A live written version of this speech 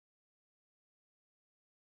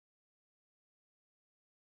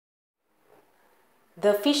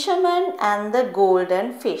The Fisherman and the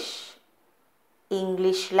Golden Fish.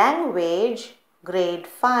 English Language, Grade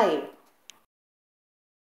 5.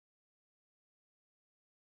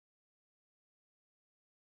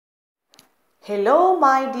 Hello,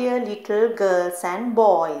 my dear little girls and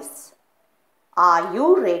boys. Are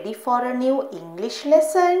you ready for a new English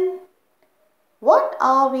lesson? What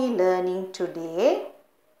are we learning today?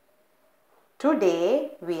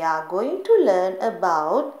 Today we are going to learn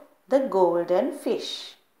about the golden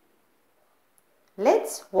fish.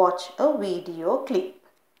 Let's watch a video clip.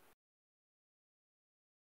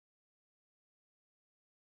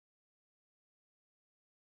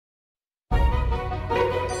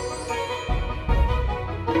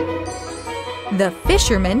 The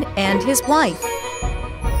Fisherman and his Wife.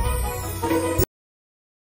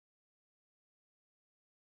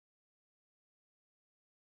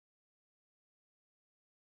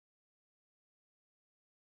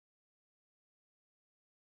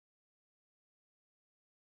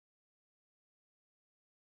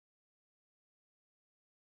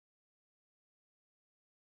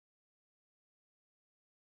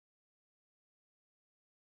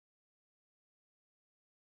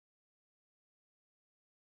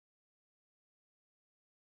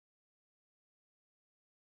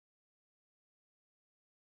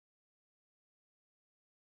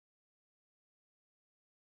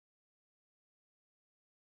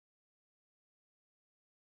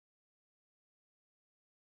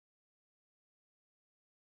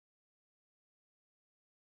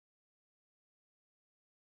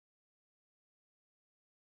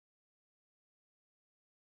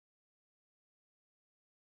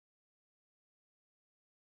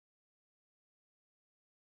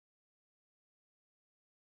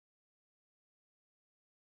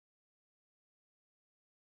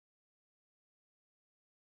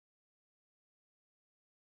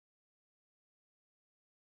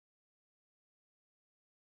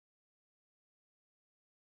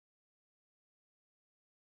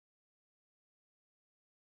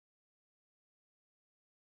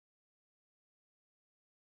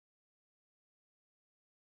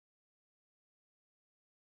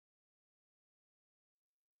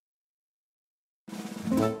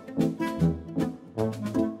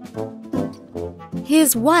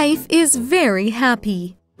 His wife is very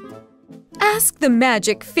happy. Ask the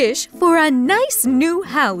magic fish for a nice new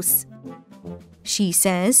house, she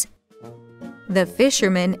says. The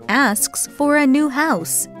fisherman asks for a new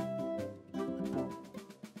house.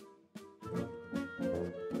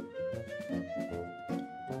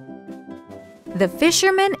 The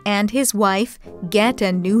fisherman and his wife get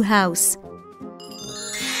a new house.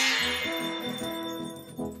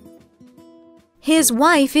 His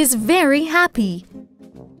wife is very happy.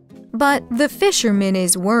 But the fisherman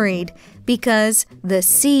is worried because the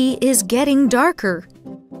sea is getting darker.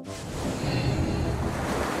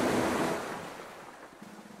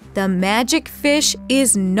 The magic fish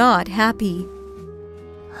is not happy.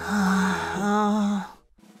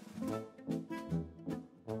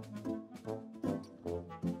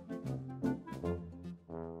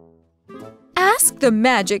 Ask the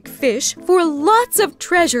magic fish for lots of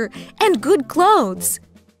treasure and good clothes,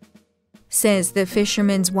 says the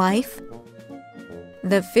fisherman's wife.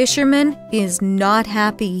 The fisherman is not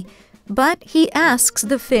happy, but he asks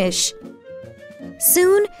the fish.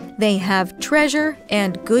 Soon they have treasure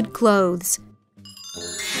and good clothes.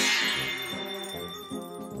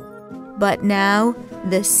 But now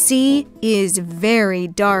the sea is very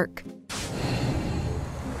dark.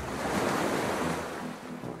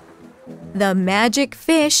 The magic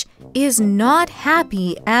fish is not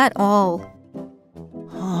happy at all.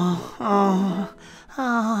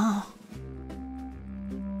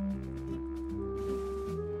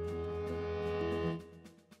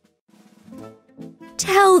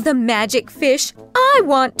 Tell the magic fish I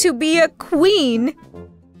want to be a queen,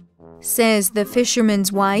 says the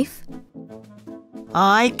fisherman's wife.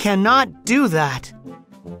 I cannot do that,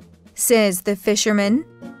 says the fisherman.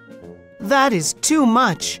 That is too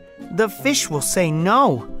much. The fish will say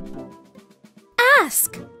no.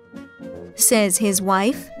 Ask, says his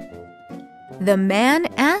wife. The man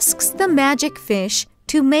asks the magic fish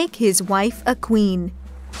to make his wife a queen.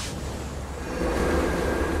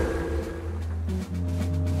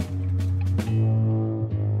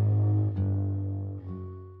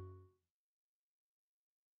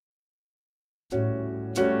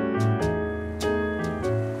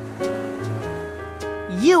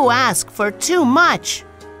 You ask for too much,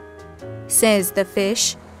 says the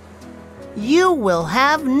fish. You will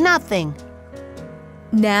have nothing.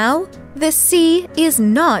 Now the sea is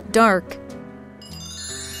not dark.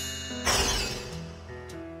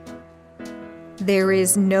 There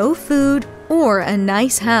is no food or a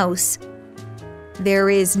nice house. There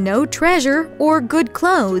is no treasure or good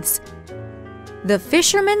clothes. The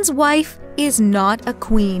fisherman's wife is not a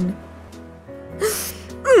queen.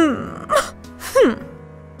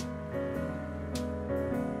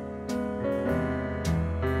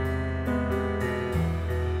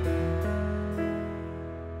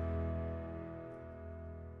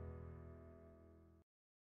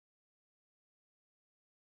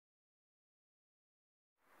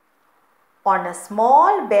 On a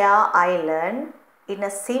small bare island, in a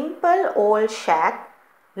simple old shack,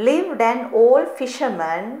 lived an old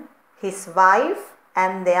fisherman, his wife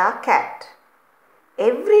and their cat.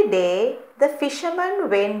 Every day the fisherman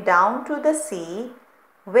went down to the sea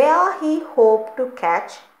where he hoped to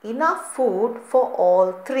catch enough food for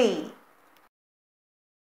all three.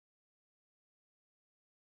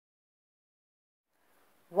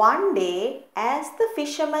 One day, as the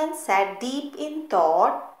fisherman sat deep in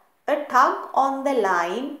thought, a tug on the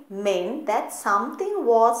line meant that something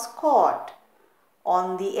was caught.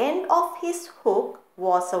 On the end of his hook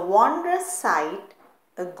was a wondrous sight,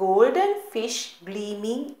 a golden fish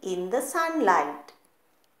gleaming in the sunlight.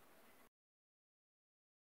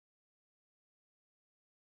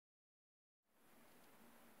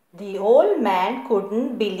 The old man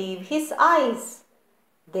couldn't believe his eyes.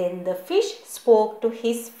 Then the fish spoke to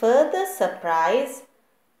his further surprise,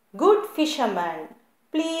 "Good fisherman,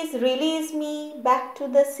 please release me back to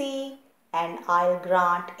the sea, and I'll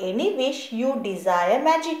grant any wish you desire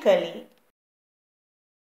magically."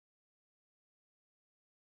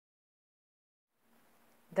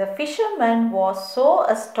 The fisherman was so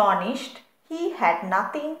astonished he had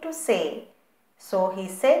nothing to say. So he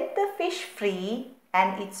set the fish free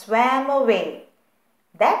and it swam away.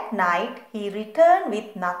 That night he returned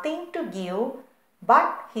with nothing to give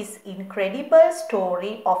but his incredible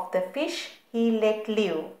story of the fish he let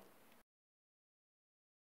live.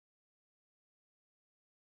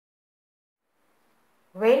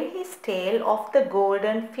 When his tale of the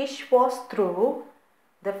golden fish was through,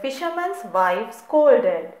 the fisherman's wife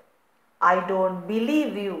scolded, "I don't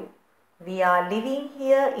believe you. We are living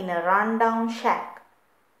here in a rundown shack.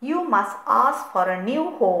 You must ask for a new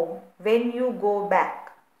home when you go back."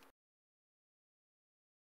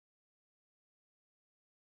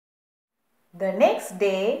 The next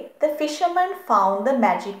day, the fisherman found the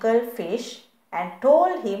magical fish and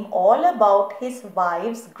told him all about his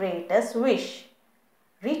wife's greatest wish.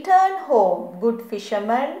 "Return home, good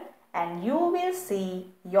fisherman, and you will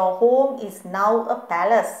see your home is now a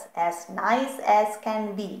palace as nice as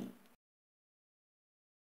can be."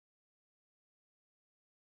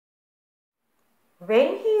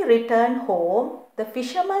 When he returned home, the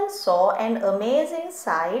fisherman saw an amazing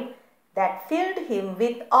sight that filled him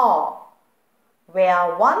with awe.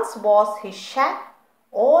 Where once was his shack,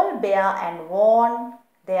 all bare and worn,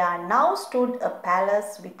 there now stood a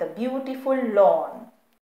palace with a beautiful lawn.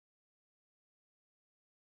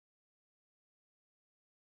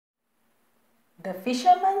 The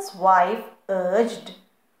fisherman's wife urged,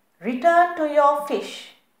 "Return to your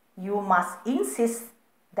fish. You must insist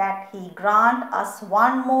that he grant us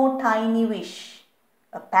one more tiny wish.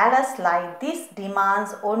 A palace like this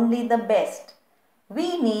demands only the best.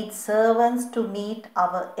 We need servants to meet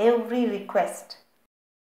our every request."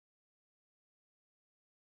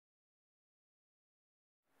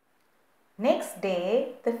 Next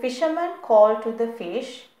day, the fisherman called to the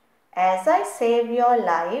fish, "As I save your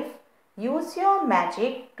life, use your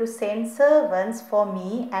magic to send servants for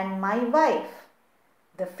me and my wife."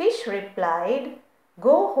 The fish replied,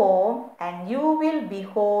 "Go home and you will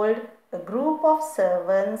behold a group of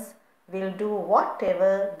servants will do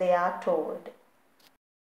whatever they are told."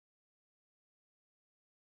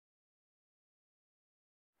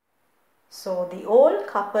 So the old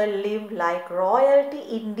couple lived like royalty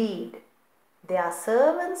indeed. Their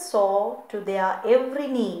servants saw to their every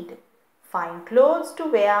need, fine clothes to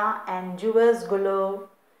wear and jewels galore,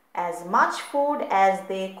 as much food as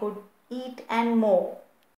they could eat and more.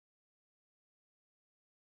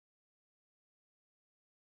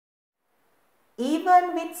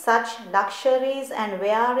 Even with such luxuries and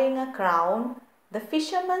wearing a crown, the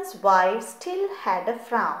fisherman's wife still had a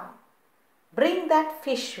frown. "Bring that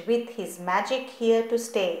fish with his magic here to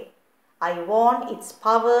stay. I want its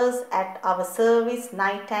powers at our service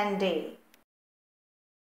night and day."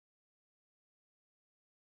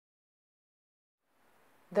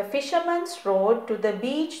 The fisherman strode to the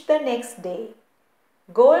beach the next day.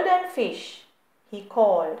 "Golden fish," he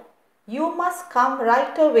called, "you must come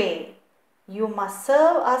right away. You must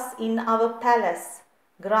serve us in our palace,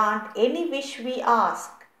 grant any wish we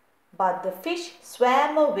ask. But the fish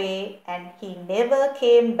swam away and he never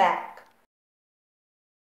came back.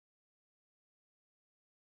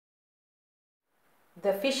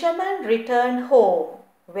 The fisherman returned home,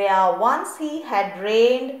 where once he had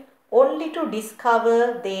reigned, only to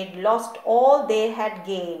discover they'd lost all they had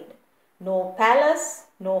gained. No palace,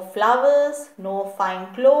 no flowers, no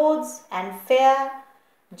fine clothes and fare,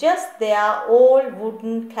 just their old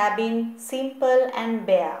wooden cabin, simple and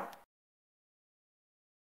bare.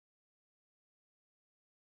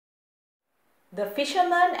 The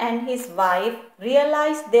fisherman and his wife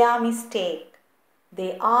realized their mistake.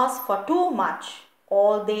 They asked for too much.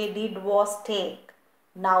 All they did was take.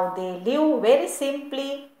 Now they live very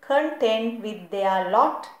simply, content with their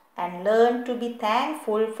lot, and learn to be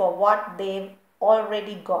thankful for what they've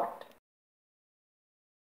already got.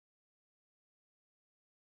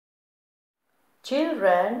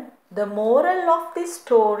 Children, the moral of this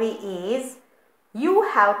story is you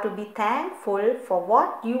have to be thankful for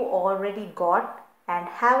what you already got and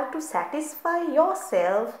have to satisfy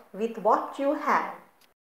yourself with what you have.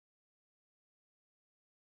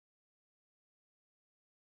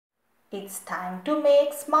 It's time to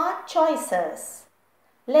make smart choices.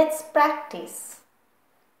 Let's practice.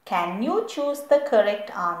 Can you choose the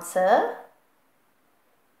correct answer?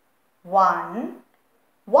 1.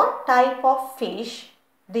 What type of fish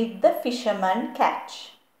did the fisherman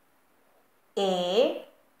catch? A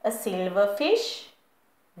silver fish,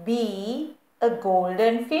 B, a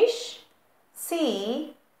golden fish,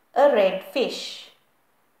 C, a red fish.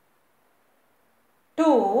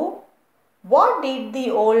 2. What did the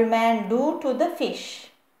old man do to the fish?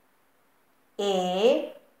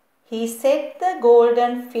 A, he set the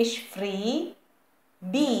golden fish free,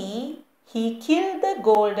 B, he killed the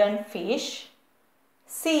golden fish,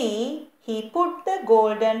 C, he put the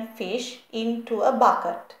golden fish into a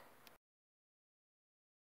bucket.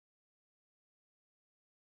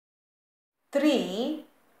 3.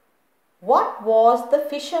 What was the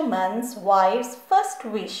fisherman's wife's first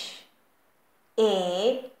wish?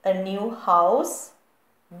 A new house,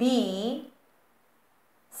 B,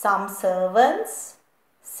 some servants,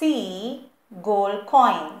 C, gold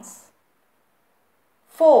coins.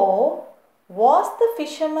 4. Was the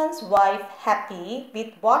fisherman's wife happy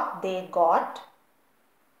with what they got?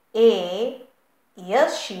 A,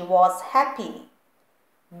 yes, she was happy.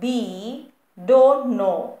 B, don't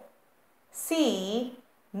know. C,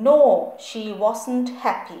 no, she wasn't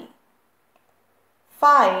happy.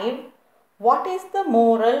 5. What is the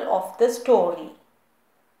moral of the story?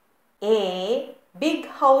 A, big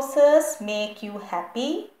houses make you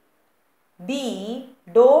happy. B,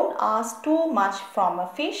 don't ask too much from a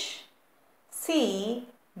fish. C,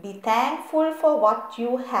 be thankful for what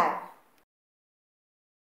you have.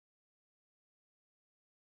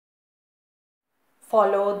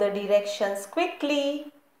 Follow the directions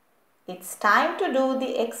quickly. It's time to do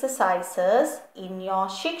the exercises in your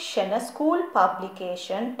Shikshana school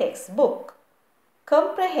publication textbook.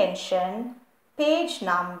 Comprehension, page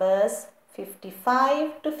numbers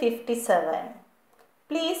 55 to 57.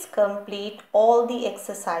 Please complete all the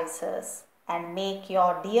exercises and make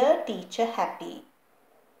your dear teacher happy.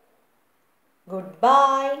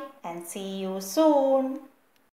 Goodbye and see you soon.